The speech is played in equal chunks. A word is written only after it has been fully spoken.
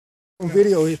On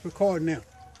video, he's recording now.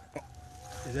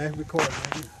 Is that recording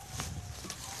right now?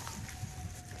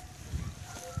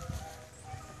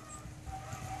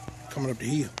 Coming up the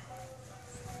hill.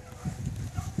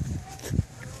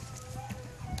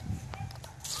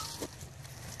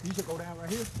 You should go down right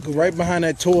here. Go right behind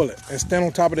that toilet and stand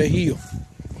on top of that hill.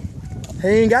 He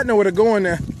ain't got nowhere to go in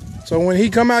there. So when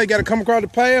he come out, he got to come across the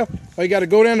path, or he got to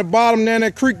go down the bottom, down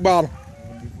that creek bottom.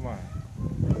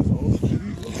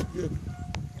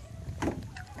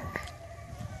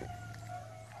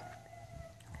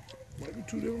 Might be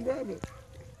 2 different drivers.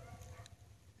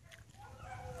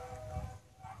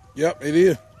 Yep, it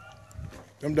is.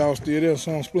 Them dogs still there,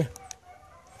 some split.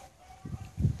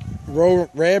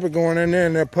 Rabbit going in there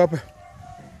and that puppy.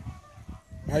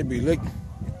 Might be licked.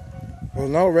 There's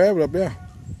no rabbit up there.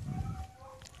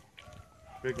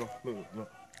 There you go. Look.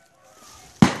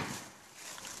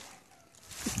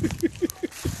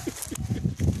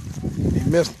 He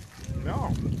missed.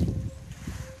 No.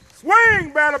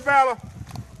 Swing, Balla.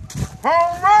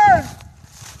 Home run.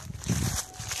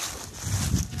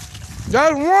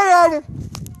 That's one of them.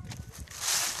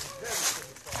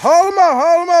 Hold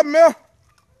him up, Mel.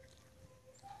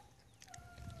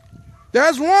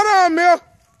 That's one of them, Mel.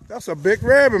 That's a big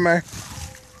rabbit, man.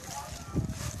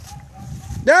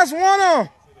 That's one of them.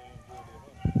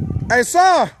 Hey,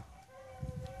 Sarge,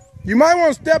 you might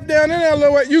want to step down in there a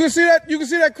little way. You can see that? You can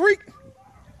see that creek?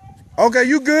 Okay,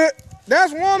 you good.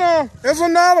 That's one of them. There's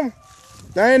another one.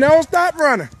 They ain't never stop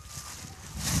running.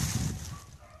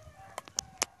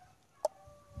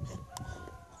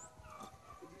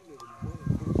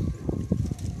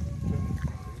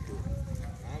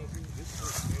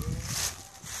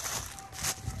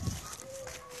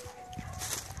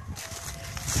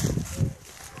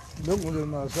 Look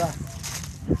on the other side.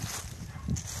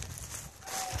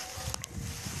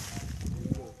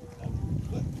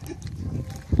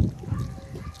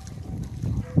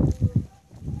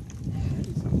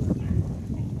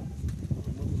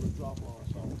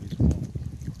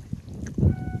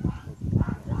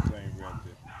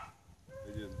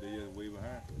 They just way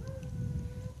behind.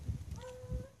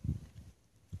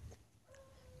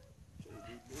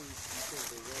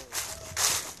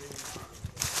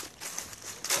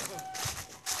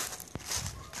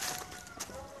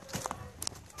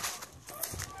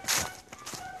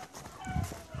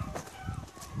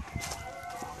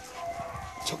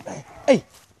 Hey,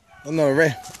 another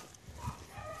rat.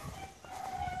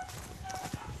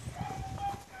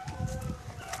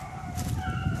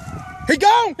 He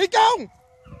gone!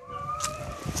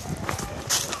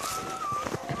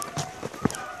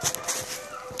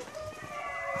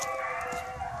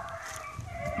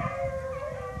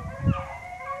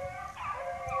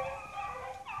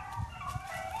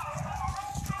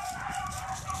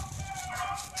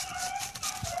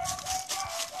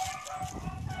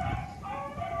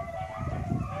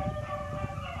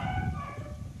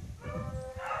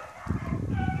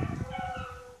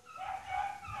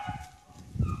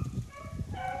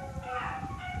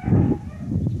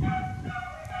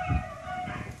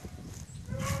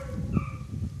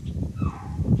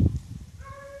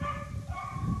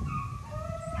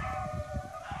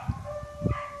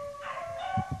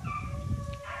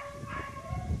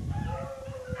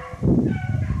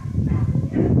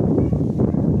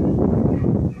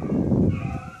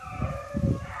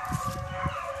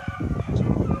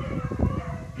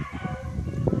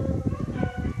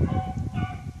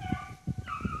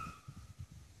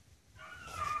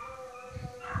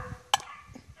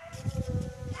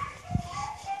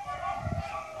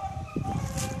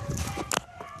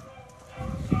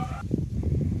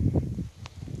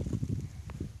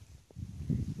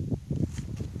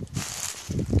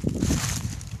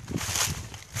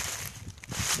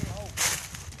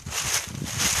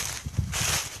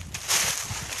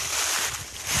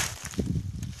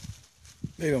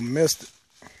 They done missed it.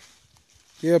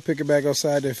 Yeah, pick it back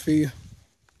outside that field.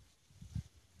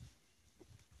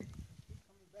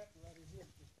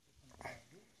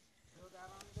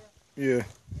 Yeah.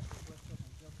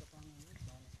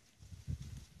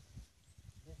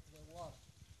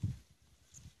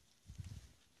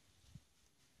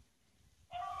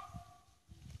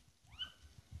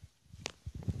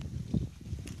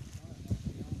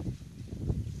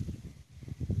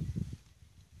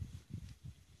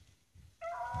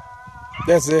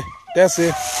 That's it.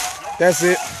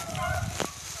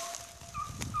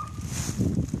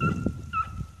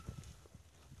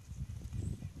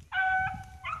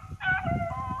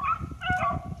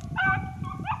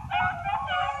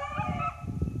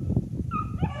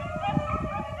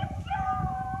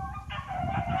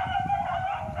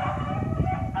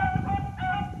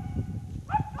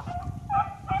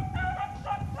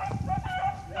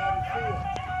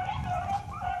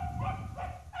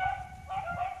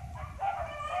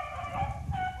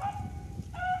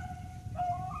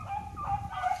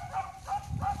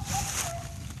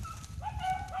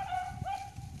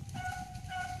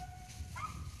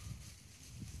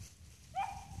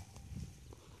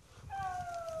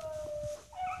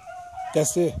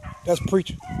 That's it. That's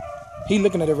preacher. He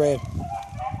looking at the rabbit.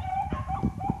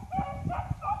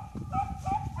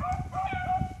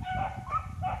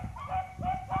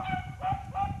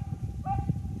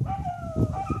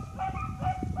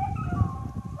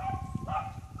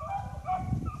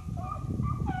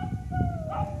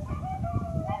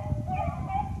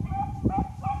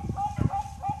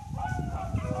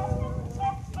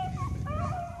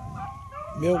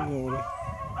 Milk over there.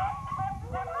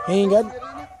 He ain't got,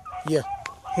 yeah,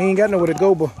 he ain't got nowhere to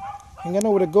go,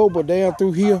 but down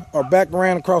through here or back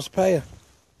around across the path.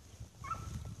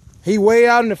 He way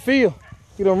out in the field.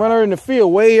 He done run out in the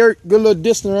field, good little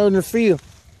distance out in the field.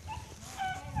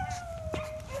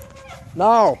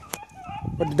 No,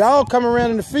 but the dog coming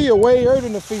around in the field, way out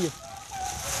in the field.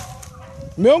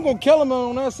 Milk gonna kill him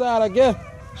on that side, I guess.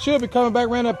 Should be coming back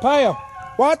around that path.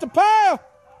 Watch the path.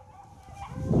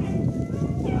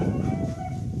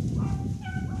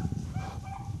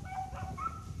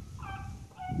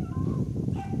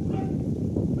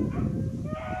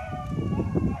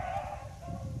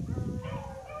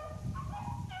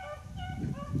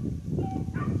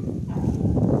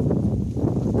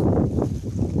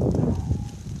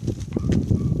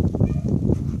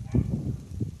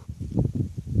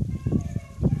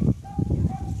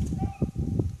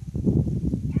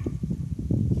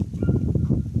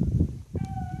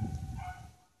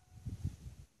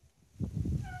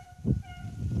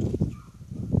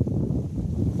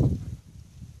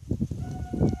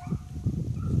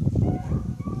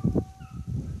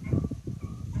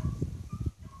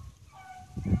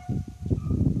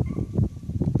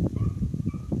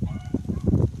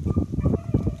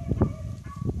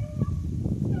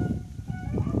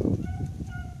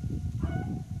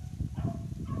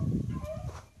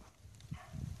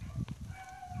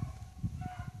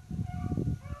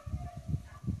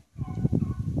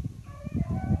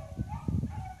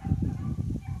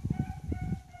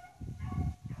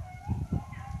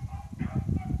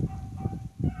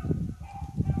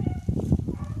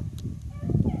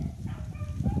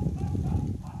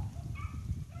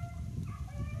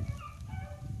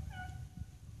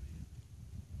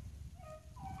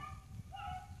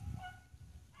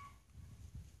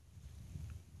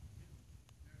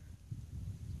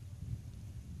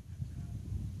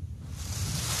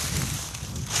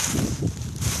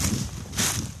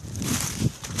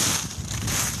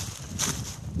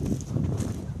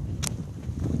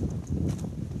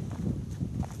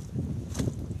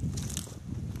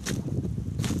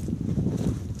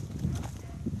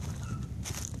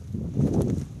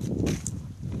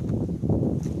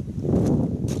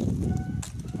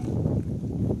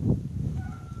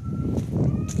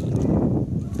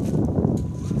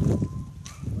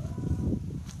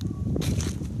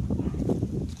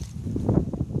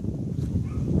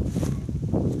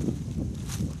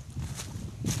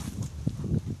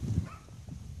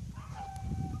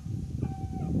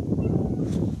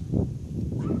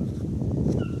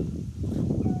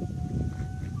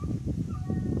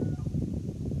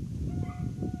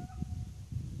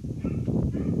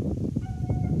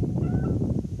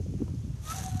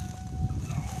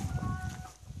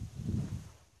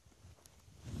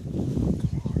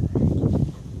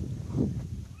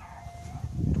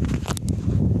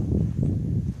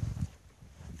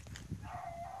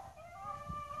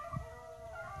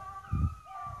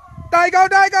 There you go,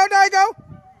 there you go, there you go.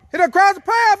 He done crossed the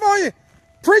path on you.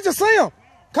 Preacher, see him.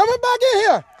 Coming back in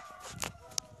here.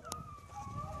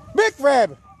 Big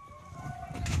rabbit.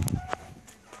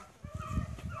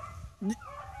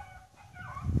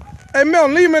 Hey,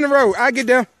 Milton, leave him in the road. I get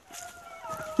down.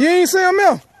 You ain't see him,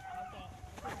 Milton?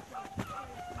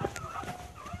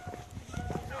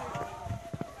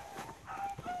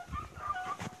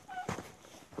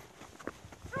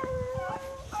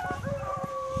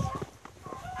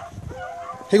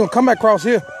 He gonna come back across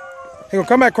here. He gonna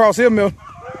come back across here, Milton.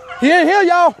 He ain't here,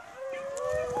 y'all.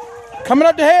 Coming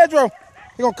up the hedgerow.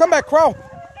 He gonna come back across.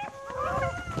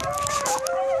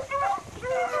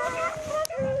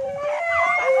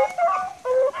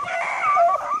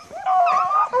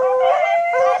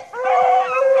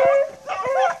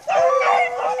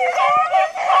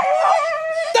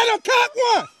 They done caught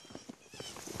one.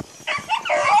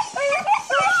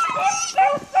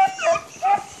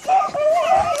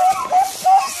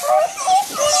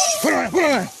 Put on, put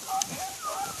on.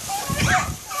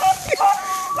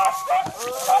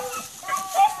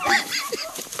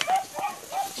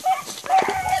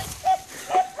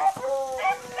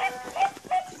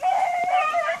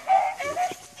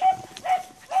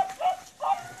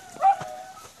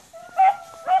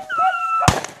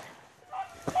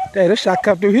 Hey, this shot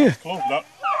come through here. Close, Doc.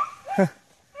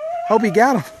 Hope he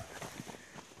got him.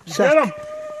 Shot. Get him.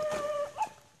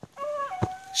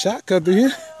 Shot cut through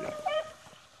here.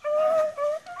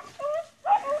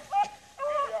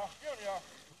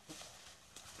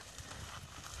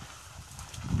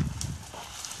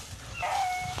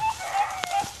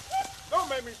 Don't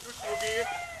make me shoot you again.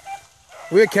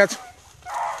 We'll catch him.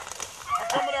 I'm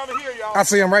coming down here, y'all. I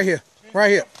see him right here. Right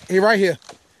here. He right here.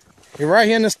 He right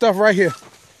here in this stuff right here.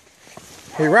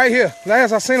 He right here.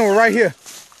 Last I seen him was right here.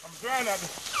 I'm trying not to.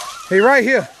 He right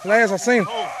here. Last I seen him.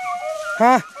 Oh,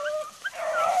 Huh?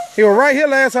 He was right here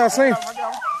last I seen him. I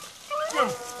got him. Get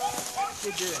him.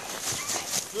 Good girl.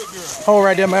 Good girl. Hold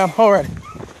right there, ma'am. Hold right.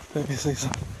 Let me see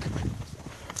something.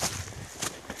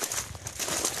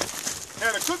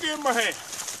 Had a cookie in my hand.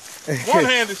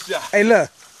 One-handed shot. Hey, look.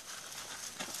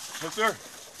 Yes, sir.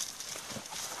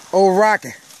 Old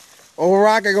Rocky. Old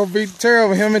Rocky gonna be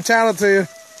terrible. Him and Cottontails.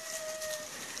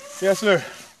 Yes, sir.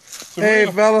 Hey,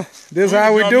 fella. This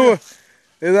how we do it.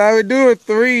 This how we do it.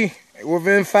 3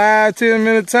 within 5-10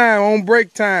 minute time on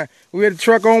break time. We had the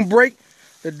truck on break.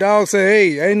 The dog said,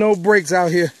 hey, ain't no breaks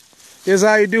out here. This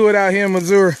how you do it out here in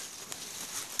Missouri.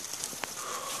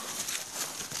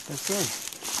 Yes, sir.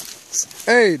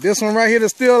 Hey, this one right here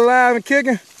that's still alive and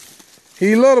kicking.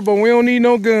 He little, but we don't need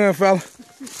no gun, fella.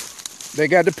 They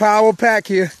got the power pack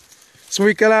here.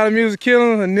 Sweet Cut Out of Music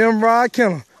Killing and Nimrod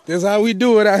Killing. This how we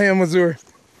do it out here in Missouri.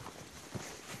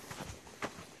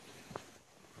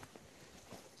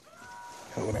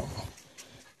 Hold on.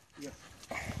 Yeah.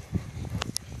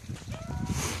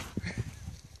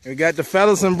 We got the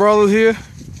fellas and brothers here.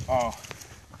 Oh,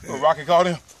 so Rocky caught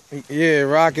him? Yeah,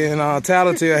 Rocky and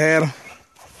Cottontails had him.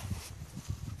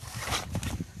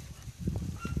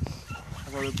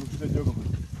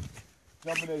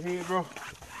 Jump in that head, bro.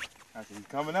 I said, he's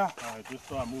coming out. All right, just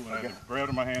start moving. I got the bread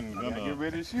in my hand and I gun gotta up. get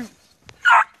ready to shoot.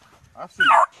 I see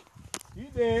you. He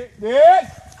dead.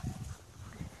 Dead.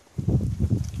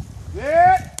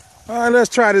 Dead. All right, let's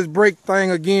try this break thing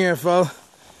again, fella.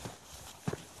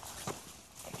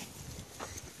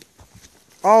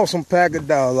 Awesome pack of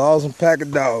dogs. Awesome pack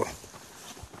of dogs.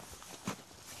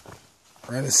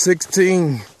 Running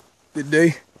 16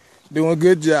 today. Doing a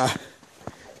good job.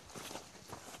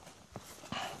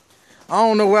 I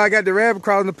don't know where I got the rabbit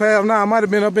crossing the path now. I might have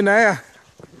been up in the air.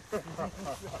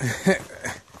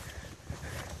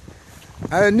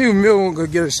 I knew Milton could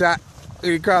get a shot.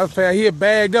 He crossed the path. He had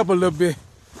bagged up a little bit.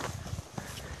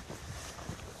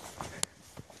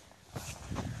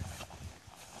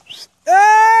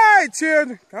 Hey,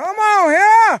 children, come on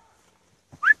here.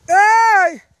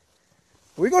 Hey,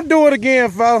 we're gonna do it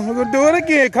again, fellas. We're gonna do it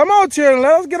again. Come on, children,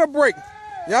 let us get a break.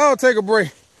 Y'all take a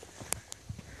break.